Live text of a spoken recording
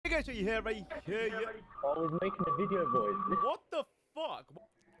make sure you hear right here. Yeah. I was making a video voice. What the fuck?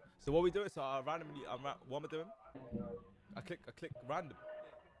 So what we doing? So I randomly, what am I doing? I click random.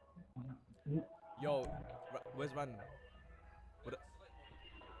 Yo, where's random? What?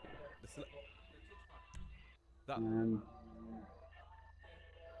 That.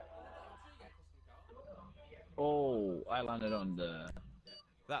 Oh, I landed on the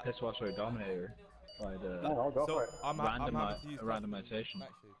That. Pisswasher Dominator by the I'll go for it. I'm happy to use randomization.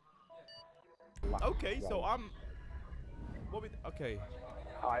 Okay, so what we? Okay.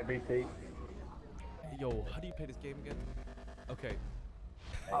 IBT. Yo, how do you play this game again? Okay.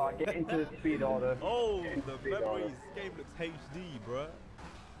 Get into the speed order. Oh, the memories. This game looks HD, bruh.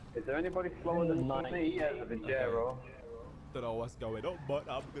 Is there anybody slower than me as a Vigero? Don't know what's going on, but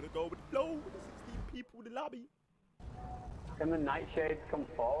I'm gonna go with the flow with the 16 people in the lobby. Can the Nightshades come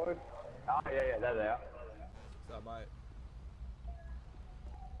forward? Oh, yeah, there they are. So am I...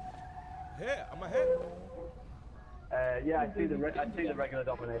 Here, am I here? Yeah, I see the regular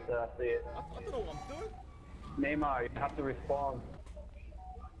Dominator, I see it. I don't know what I'm doing. Neymar, you have to respawn.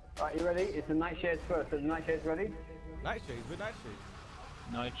 Right, you ready? It's the Nightshades first. Are the Nightshades ready? Nightshades, we're Nightshades.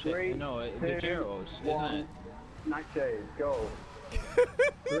 Nightshades, no, Vigeros, isn't it? Nightshades, go.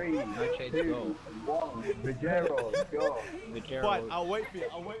 3, Nightshades, 2, go. 1, Vigeros, go. Vigeros. Fine, I'll wait for you,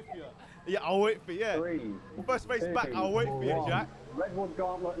 Yeah, I'll wait for you, yeah. 3, First race back, I'll wait for you, 1. Jack. Redwood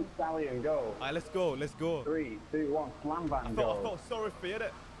Gauntlet and Stallion, go. Alright, let's go. 3, 2, 1, Slam Van, go. I felt sorry for you,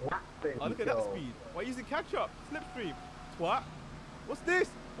 innit? Lapspin, Oh, look at go. that speed. Why are you using catch up? Slipstream. Twat. What's this?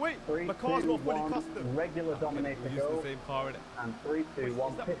 Wait, 3, my car's 2, not fully 1, custom. regular Dominator, We're using go. the same car, innit? And 3, 2,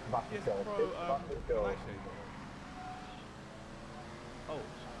 1, Pit Battle, PS go. Pro, Pit Battle, go. Nightshade. Oh.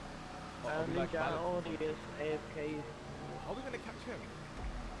 Like audience AFK. Are we gonna catch him?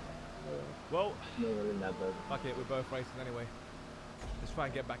 Well, fuck it, we're both racing anyway. Let's try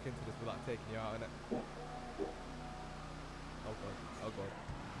and get back into this without taking you out, innit? Oh god.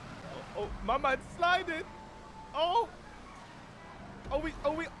 Oh, my man's sliding! Oh,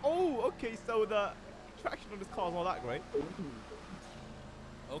 okay, so the traction on this car's not that great.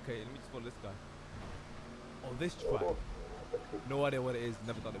 Okay, let me just follow this guy. Oh, this track. No idea what it is,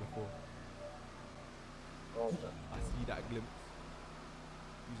 never done it before. I see that glimpse.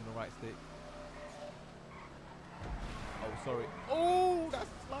 Using the right stick. Oh, sorry. Oh, that's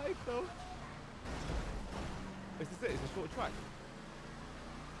a slide though. Is this it? It's a short track.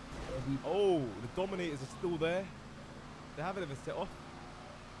 Oh, the Dominators are still there. They haven't even set off.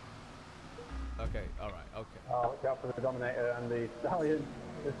 Okay, alright, okay. Oh, look out for the Dominator and the Stallion.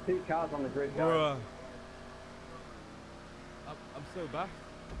 There's 2 cars on the grid, guys. Bruh. I'm so back.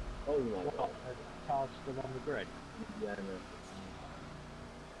 Oh my god. Cars still on the grid. Yeah, no.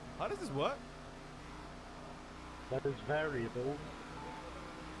 How does this work? That is variable.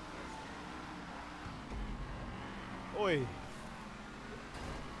 Oi.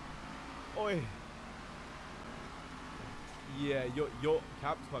 Yeah, your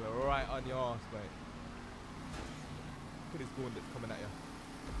cap's coming right on your arse, mate. Look at this gauntlet coming at you.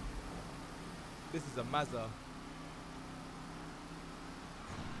 This is a Mazda.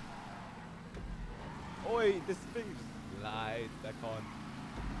 Oi, this thing just lied. I can't.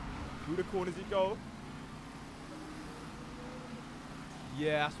 Through the corners you go.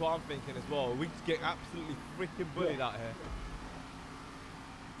 Yeah, that's what I'm thinking as well. We just get absolutely freaking bullied out here.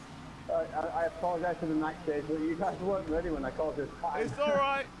 I apologise for the Nightshades, but you guys weren't ready when I called this time. It's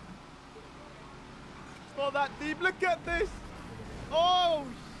alright. It's not that deep. Look at this. Oh,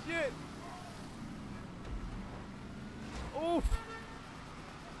 shit. Oof.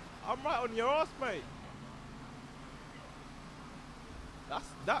 I'm right on your ass, mate.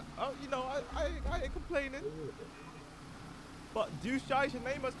 Oh, you know, I ain't complaining. But Dushai's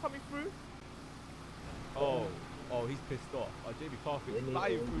Neymar's coming through. Oh, he's pissed off. Oh, JB Carfield's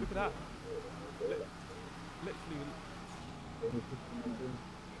flying through. Look at that. Literally.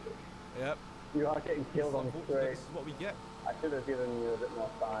 Yep. You are getting killed on the straight. This is what we get. I should have given you a bit more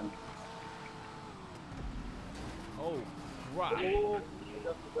time. Oh, crap.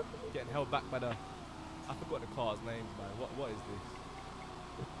 Getting held back by the... I forgot the car's names, man. What is this?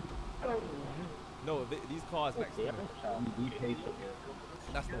 No, these cars next to me.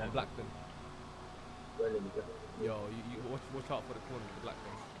 That's the one, black thing. Yo, you watch out for the corner with the black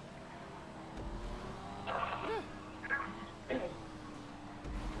thing. Yeah.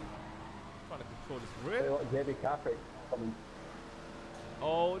 Trying to control this rear. JB Carfield's coming.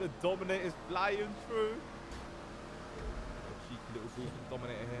 Oh, the Dominator's flying through. Cheeky little beefing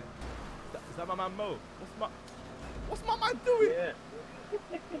Dominator here. Is that my man Mo? What's my man doing? Yeah.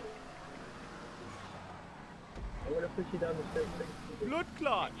 I'm gonna push you down the straight. Blood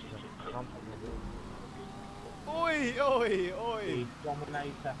clot. Oi, oi, oi. The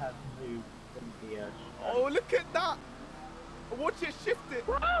Dominator has moved from the Oh, look at that. Watch it shift it.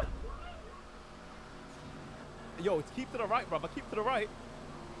 Yo, keep to the right, brother. Keep to the right.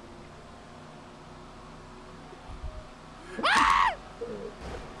 Ah!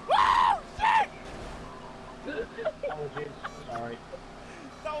 Woo! Shit! Apologies, sorry.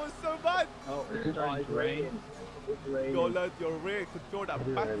 That was so bad. Oh, it's starting to rain. It's raining. Yo, learn your rear control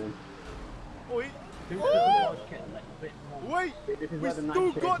that back. Oi. Who Oh! doesn't like getting a little bit more? Wait, This is we where the still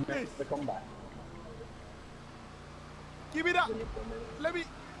night got shades this. makes the comeback. Give me that. Let me.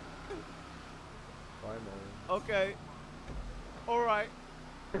 Bye, man. Okay. All right.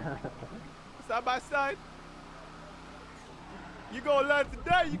 Side by side. You gonna learn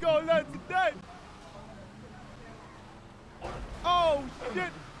today. You gonna learn today. Oh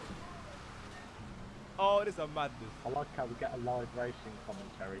shit. Oh, this is a madness. I like how we get a live racing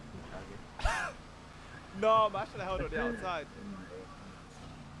commentary from Shaggy. No, man, I should have held on the outside.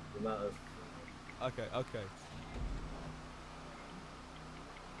 The matter. Okay, okay.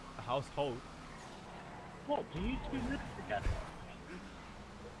 A household. What, do you two live together?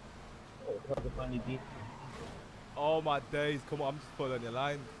 Oh, it's a funny beat. Oh my days, come on, I'm just following your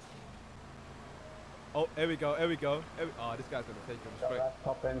line. Oh, here we go, here we go. Oh, this guy's gonna take him So straight. that's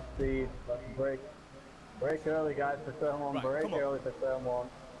top end speed. Let's break. Break early, guys, for turn one. Right, Break come on. early for turn one.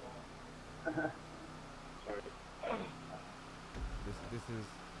 This is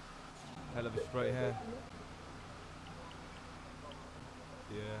hell of a straight hair.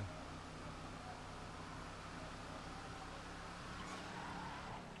 Yeah.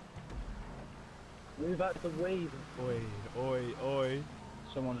 Move out the way. Oi, oi, oi.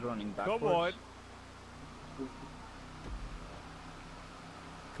 Someone's running backwards. Come on.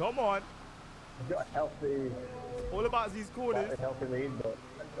 Come on. We've got a healthy, All about these corners. healthy lead, but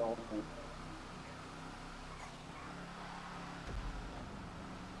I don't think.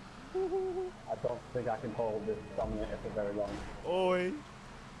 I don't think I can hold this Dominator for very long. Oi.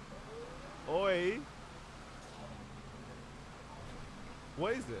 Oi.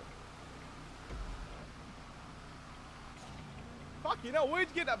 What is it? Fuck, you know, where'd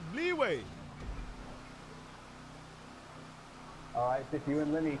you get that leeway? Alright, it's you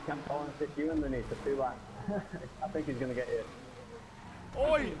and Linny. Camp Collins, it's you and Linny for 2 laps. I think he's going to get hit.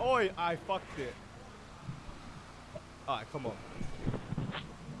 Oi, oi, I fucked it. Alright, come on.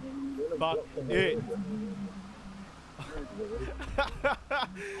 Fuck it.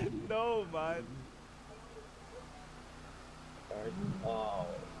 No, man. Sorry. Oh.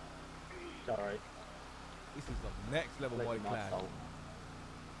 Sorry. This is the next level Completely white my clan. fault.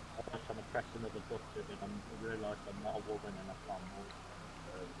 I was trying to press another button and I realised I'm not a woman and I can't move.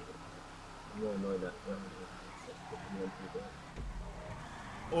 I'm more annoyed at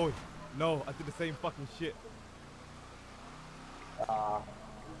that. Oi, no, I did the same fucking shit. The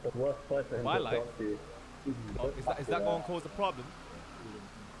worst place for him My to life? talk to you. Oh, is that going to cause a problem?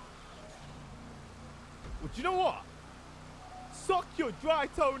 Well, do you know what? Suck your dry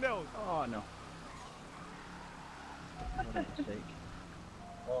toenails. Oh no. What a mistake.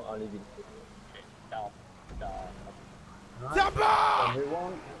 Oh, I'll leave you. Down. Zappa!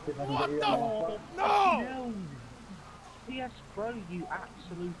 Everyone, see if I can What get you the? on that. No! PS Pro, you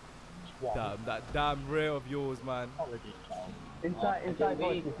absolute swat. Damn, that damn rear of yours, man. Apologies, Charles. Inside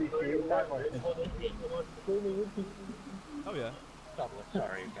voice is CC, inside voice. Oh, yeah.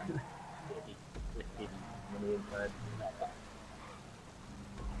 Sorry, again. Money inside.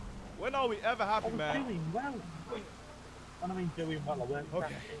 When are we ever I happy, was man? doing well. When I mean doing well, I weren't Okay.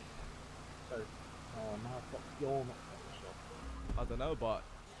 crashing. So, now I've got your not shot. I don't know, but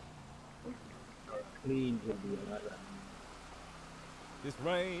Clean will be like that. this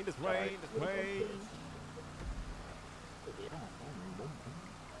rain. Yeah, only one.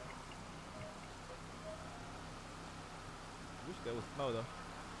 Wish there was snow, though.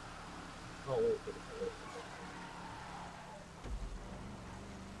 Oh, wait for it.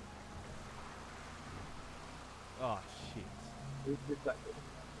 Oh, shit. Who's this back?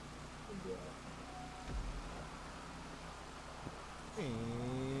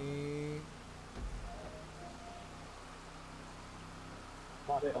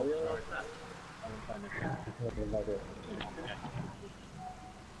 But, Wait, are we all right? I'm trying to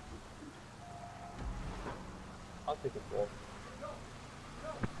I'll take a ball.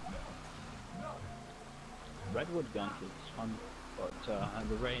 Redwood Gunk is fun, but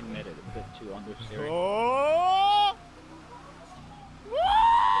the rain made it a bit too understeering. Oh! Woo!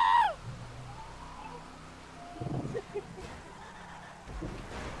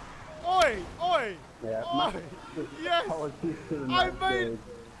 Oi! Oi! Yeah, Oi! Yes! I was used to the I night made. shift.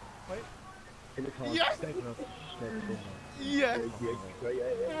 Wait. Yes! Yes!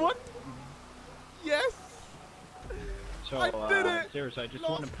 What? Yes! So, I did it! seriously, I just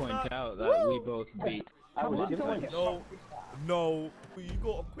Last want to point lap. out that we Woo! both beat. No, no. You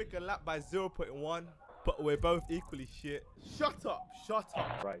got a quicker lap by 0.1, but we're both equally shit. Shut up! Shut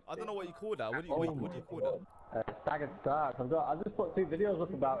up! Right. I don't know what you call that. What do you call that? Staggered start. I just put 2 videos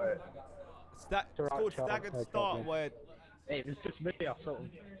up about it. It's called Staggered Start, where Hey, it was just me. I sort of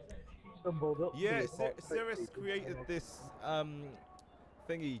stumbled up. yeah, to it, like, Cirrus quickly. created this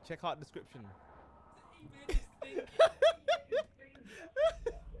thingy. Check out the description.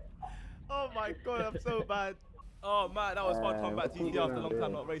 Oh my god, I'm so bad. Oh man, that was fun coming back to you after a long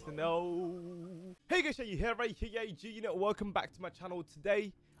time not racing. No. Hey guys, you here, right here, G. Welcome back to my channel.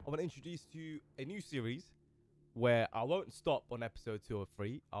 Today, I want to introduce to you a new series where I won't stop on episode 2 or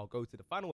 3. I'll go to the final